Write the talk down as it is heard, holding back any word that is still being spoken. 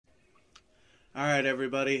Alright,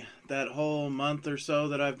 everybody. That whole month or so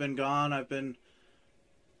that I've been gone, I've been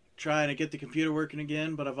trying to get the computer working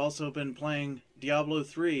again, but I've also been playing Diablo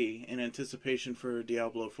 3 in anticipation for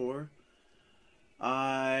Diablo 4.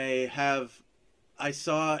 I have. I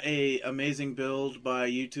saw a amazing build by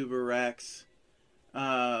YouTuber Rax.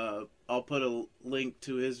 I'll put a link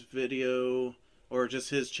to his video or just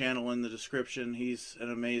his channel in the description. He's an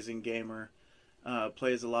amazing gamer.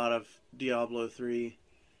 Plays a lot of Diablo 3.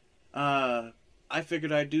 Uh, I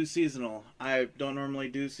figured I'd do seasonal. I don't normally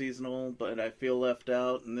do seasonal, but I feel left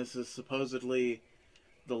out, and this is supposedly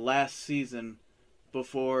the last season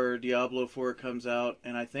before Diablo 4 comes out,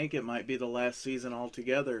 and I think it might be the last season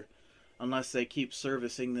altogether, unless they keep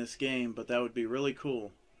servicing this game, but that would be really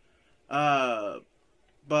cool. Uh,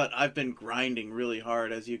 but I've been grinding really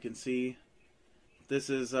hard, as you can see. This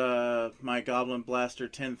is my Goblin Blaster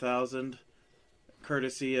 10,000,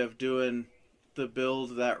 courtesy of doing the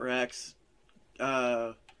build that Rax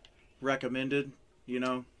uh, recommended. You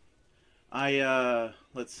know,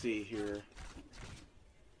 let's see here.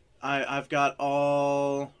 I've got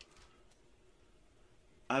all.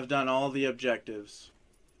 I've done all the objectives,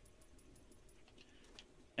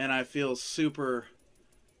 and I feel super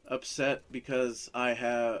upset because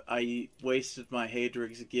I wasted my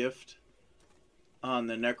Hadrig's gift on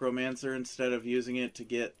the Necromancer instead of using it to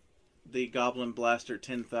get the Goblin Blaster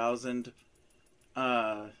 10,000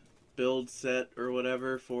 build set or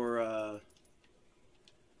whatever for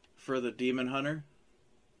the Demon Hunter.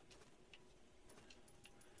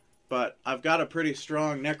 But I've got a pretty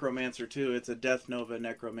strong Necromancer too. It's a Death Nova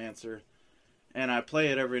Necromancer. And I play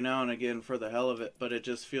it every now and again for the hell of it, but it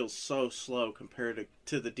just feels so slow compared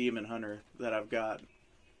to the Demon Hunter that I've got.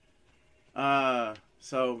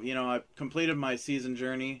 So, you know, I completed my season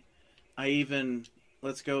journey. I even,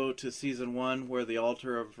 let's go to season 1 where the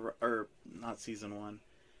altar of, or not season 1,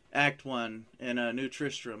 act 1 in New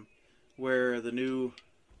Tristram, where the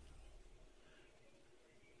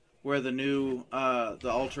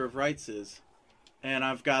altar of rights is. And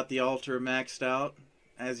I've got the altar maxed out,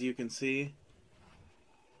 as you can see.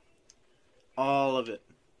 All of it.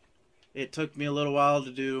 It took me a little while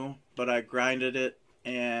to do, but I grinded it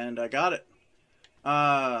and I got it.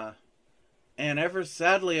 And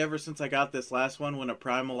sadly, ever since I got this last one, when a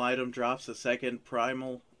primal item drops, a second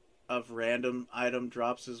primal of random item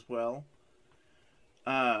drops as well.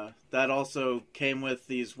 That also came with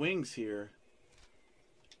these wings here.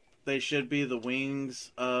 They should be the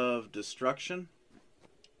wings of destruction.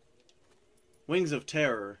 Wings of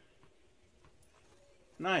terror.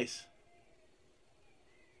 Nice.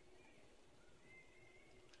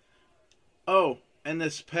 Oh, and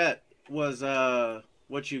this pet was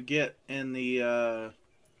what you get in the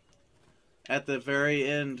at the very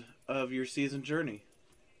end of your season journey.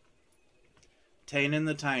 Tainin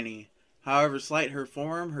the Tiny. However slight her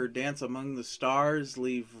form, her dance among the stars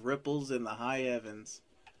leave ripples in the high heavens.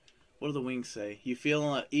 What do the wings say? You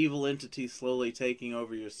feel an evil entity slowly taking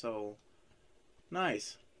over your soul.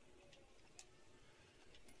 Nice.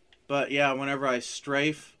 But yeah, whenever I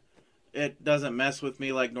strafe, it doesn't mess with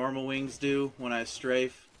me like normal wings do when I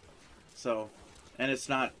strafe. So, and it's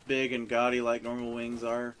not big and gaudy like normal wings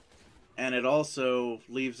are. And it also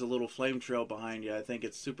leaves a little flame trail behind you. I think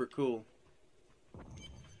it's super cool.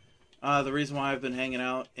 The reason why I've been hanging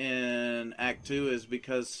out in Act 2 is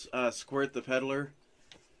because Squirt the Peddler,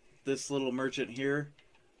 this little merchant here,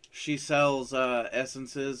 she sells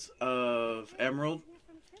essences of emerald,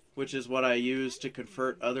 which is what I use to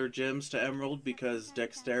convert other gems to emerald, because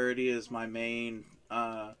dexterity is my main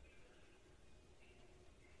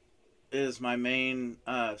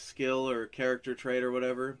skill or character trait or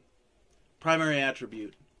whatever, primary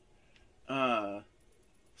attribute.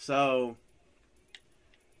 So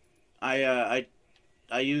I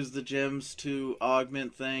use the gems to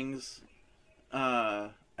augment things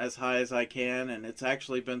as high as I can, and it's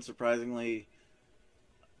actually been surprisingly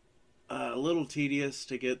a little tedious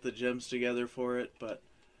to get the gems together for it, but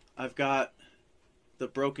I've got the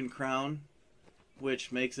Broken Crown,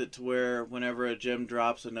 which makes it to where whenever a gem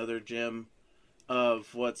drops, another gem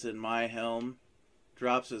of what's in my helm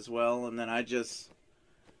drops as well, and then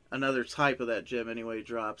another type of that gem anyway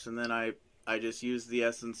drops, and then I just use the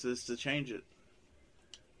essences to change it.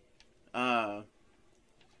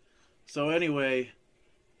 So anyway,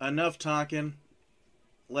 enough talking.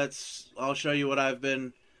 I'll show you what I've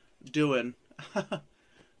been doing.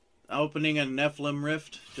 Opening a Nephilim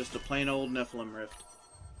Rift, just a plain old Nephilim Rift.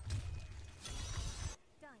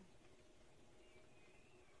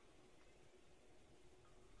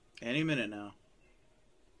 Any minute now.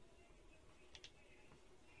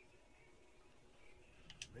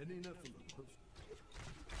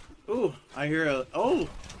 Ooh, I hear a... Oh,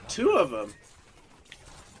 two of them.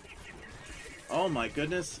 Oh my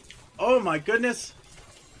goodness. Oh my goodness.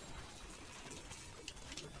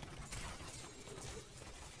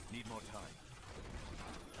 Need more time.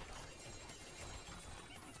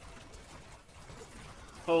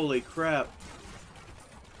 Holy crap.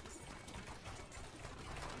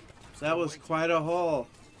 That was quite a haul.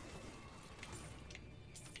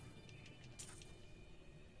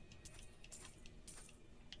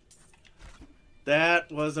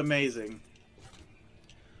 That was amazing.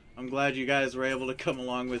 I'm glad you guys were able to come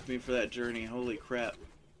along with me for that journey. Holy crap.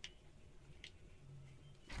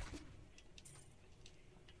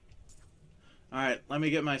 Alright, let me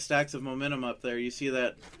get my stacks of momentum up there. You see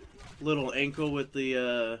that little ankle with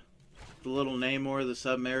the little Namor, the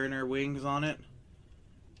Submariner wings on it?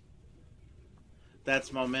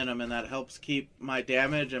 That's momentum, and that helps keep my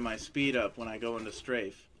damage and my speed up when I go into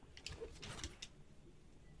strafe.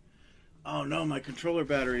 Oh no, my controller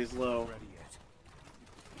battery is low. Ready yet.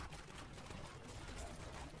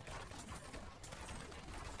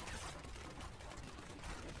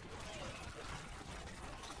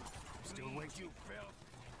 Still wait you, Phil.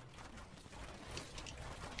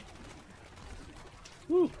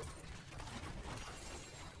 Woo.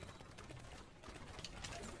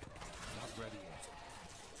 Not ready yet.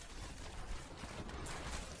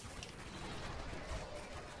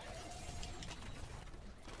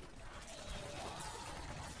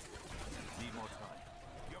 Need more time.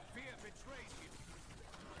 Your fear betrays you.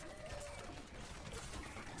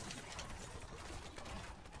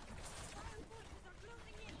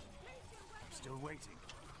 Still waiting.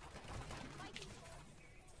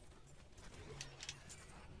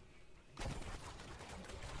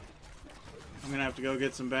 I'm gonna have to go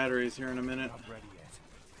get some batteries here in a minute. Not ready yet.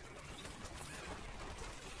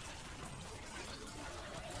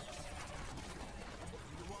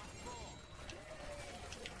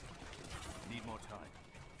 Need more time.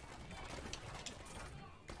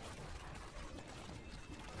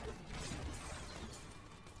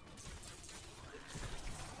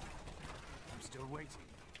 I'm still waiting.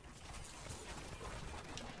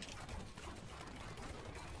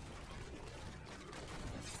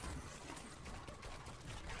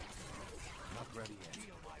 Not ready yet.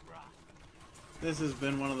 This has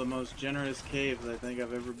been one of the most generous caves I think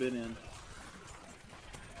I've ever been in.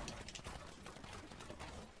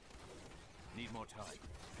 Need more time.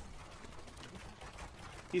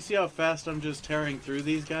 You see how fast I'm just tearing through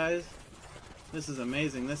these guys? This is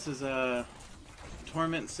amazing. This is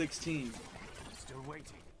Torment 16. Still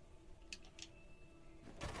waiting.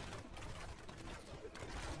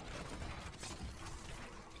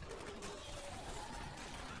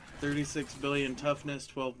 $36 billion toughness,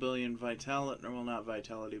 12 billion vitality. Well, not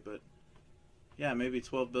vitality, but yeah, maybe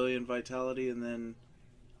 12 billion vitality, and then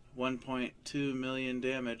 1.2 million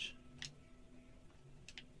damage.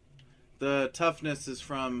 The toughness is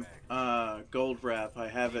from Gold Wrap. I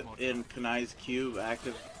have it in Kanai's Cube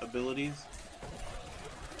active abilities.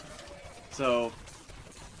 So,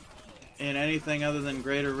 in anything other than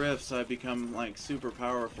Greater Rifts, I become like super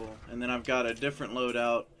powerful. And then I've got a different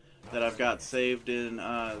loadout that I've got saved in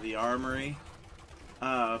the Armory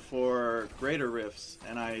for Greater Rifts,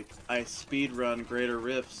 and I speed run Greater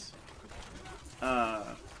Rifts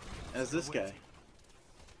as this guy.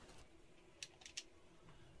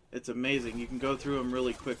 It's amazing. You can go through them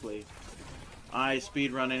really quickly. I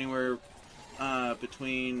speed run anywhere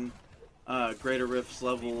between Greater Rifts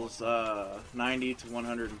levels 90 to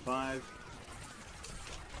 105.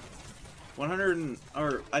 100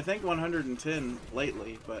 or I think 110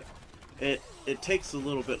 lately, but it takes a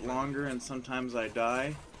little bit longer, and sometimes I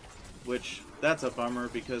die, which that's a bummer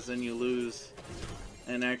because then you lose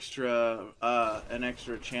an extra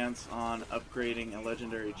chance on upgrading a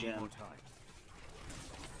legendary gem. More time.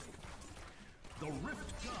 The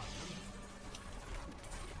Rift God.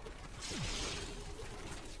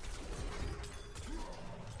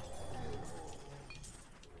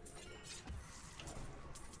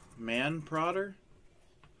 Man Prodder?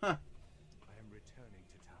 Huh. I am returning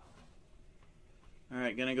to town.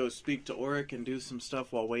 Alright, gonna go speak to Auric and do some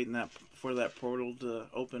stuff while waiting for that portal to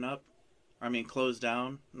open up. I mean, close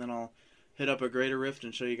down. And then I'll hit up a Greater Rift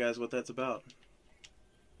and show you guys what that's about.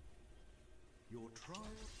 Your trial.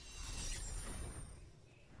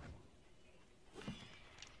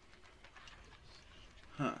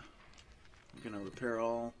 Huh. I'm gonna repair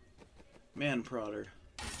all. Man Prodder.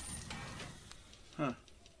 Huh.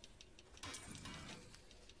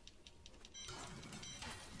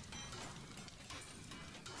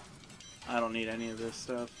 I don't need any of this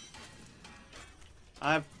stuff.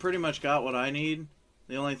 I've pretty much got what I need.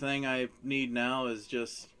 The only thing I need now is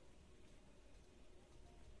just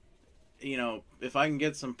you know, if I can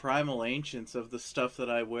get some Primal Ancients of the stuff that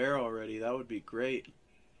I wear already, that would be great.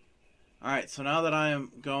 Alright, so now that I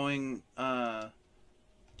am going, I'm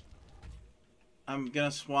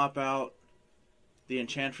gonna swap out the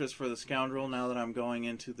Enchantress for the Scoundrel now that I'm going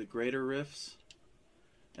into the Greater Rifts.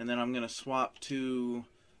 And then I'm gonna swap to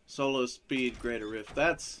Solo Speed Greater Rift.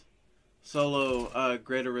 That's Solo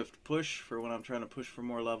Greater Rift push for when I'm trying to push for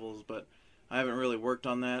more levels, but I haven't really worked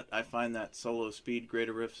on that. I find that Solo Speed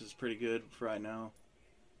Greater Rift is pretty good for right now.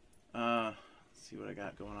 Let's see what I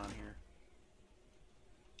got going on here.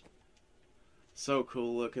 So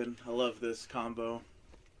cool looking. I love this combo.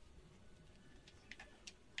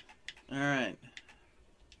 Alright.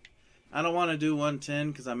 I don't want to do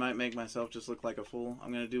 110 because I might make myself just look like a fool.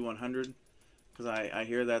 I'm going to do 100 because I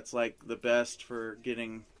hear that's like the best for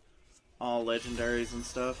getting all legendaries and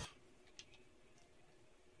stuff.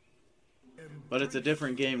 But it's a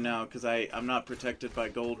different game now because I'm not protected by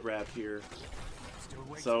gold wrap here.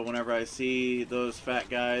 So whenever I see those fat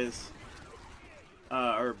guys,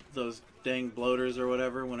 or those dang bloaters or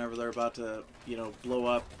whatever, whenever they're about to, you know, blow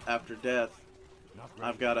up after death,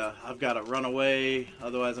 I've gotta run away,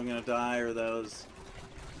 otherwise I'm gonna die, or those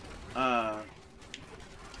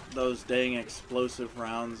dang explosive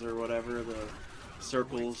rounds or whatever, the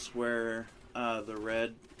circles where the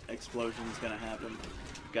red explosion's gonna happen.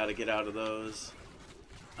 Gotta get out of those.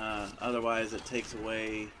 Otherwise it takes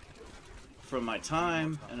away from my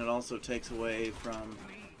time, and it also takes away from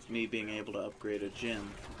me being able to upgrade a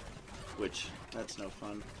gym, which, that's no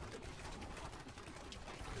fun.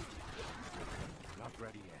 Not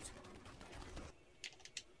ready yet.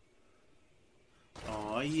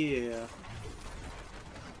 Oh yeah.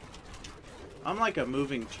 I'm like a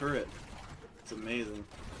moving turret. It's amazing.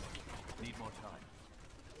 Need more time.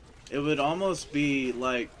 It would almost be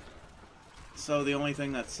like, so the only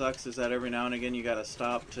thing that sucks is that every now and again you gotta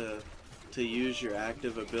stop to use your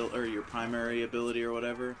active ability, or your primary ability or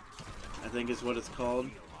whatever, I think is what it's called.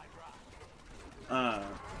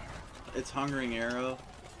 It's Hungering Arrow,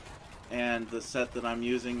 and the set that I'm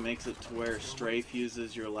using makes it to where Strafe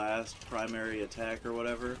uses your last primary attack or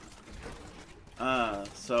whatever.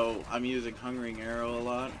 So I'm using Hungering Arrow a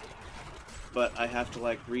lot, but I have to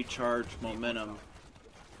like recharge momentum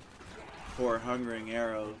for Hungering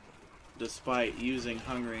Arrow despite using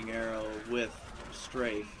Hungering Arrow with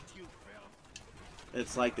Strafe.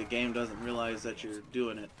 It's like the game doesn't realize that you're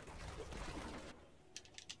doing it.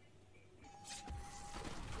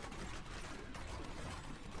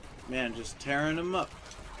 Man, just tearing them up.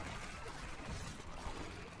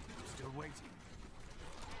 Still waiting.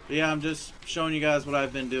 But yeah, I'm just showing you guys what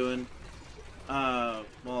I've been doing.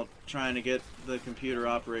 Well, trying to get the computer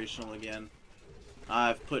operational again.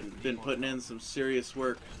 I've been putting in some serious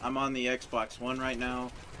work. I'm on the Xbox One right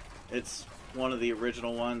now. It's one of the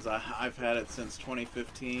original ones. I've had it since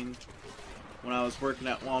 2015. When I was working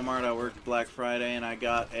at Walmart, I worked Black Friday, and I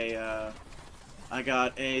got a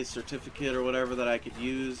certificate or whatever that I could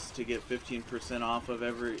use to get 15% off of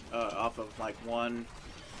every off of like one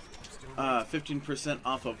 15%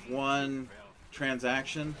 off of one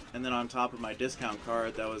transaction, and then on top of my discount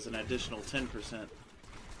card that was an additional 10%.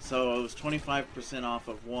 So it was 25% off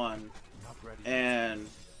of one, and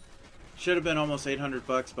should have been almost 800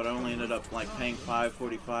 bucks, but I only ended up like paying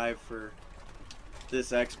 $545 for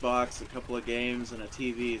this Xbox, a couple of games, and a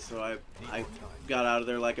TV. So I got out of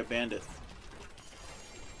there like a bandit.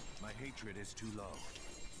 My hatred is too low.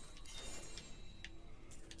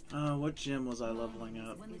 What gym was I leveling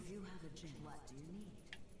up? If you have a gym, what do you need?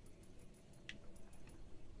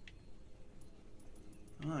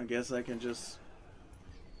 Well, I guess I can just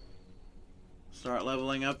start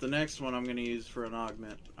leveling up the next one I'm going to use for an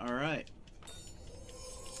augment. Alright.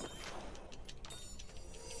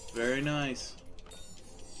 Very nice.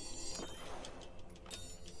 I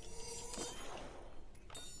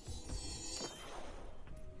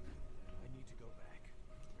need to go back.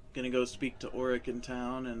 Gonna go speak to Auric in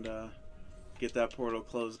town and get that portal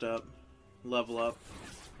closed up. Level up.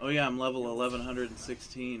 Oh yeah, I'm level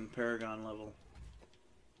 1116, Paragon level.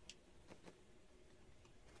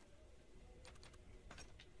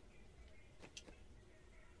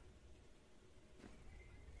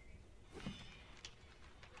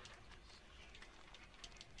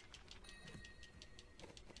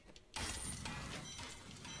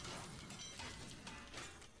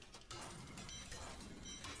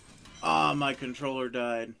 Ah, my controller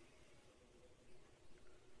died.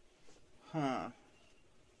 Huh.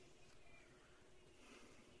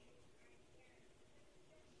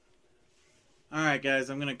 Alright guys,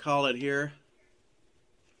 I'm gonna call it here.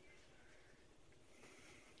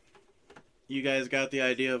 you guys got the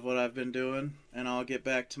idea of what I've been doing, and I'll get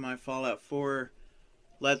back to my Fallout 4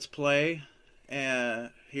 Let's Play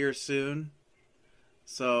here soon.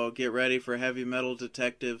 So get ready for Heavy Metal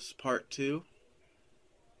Detectives Part 2.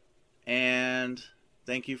 And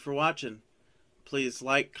thank you for watching. Please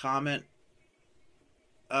like, comment,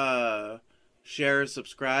 share,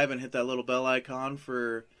 subscribe, and hit that little bell icon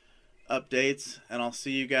for updates. And I'll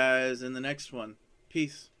see you guys in the next one.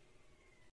 Peace.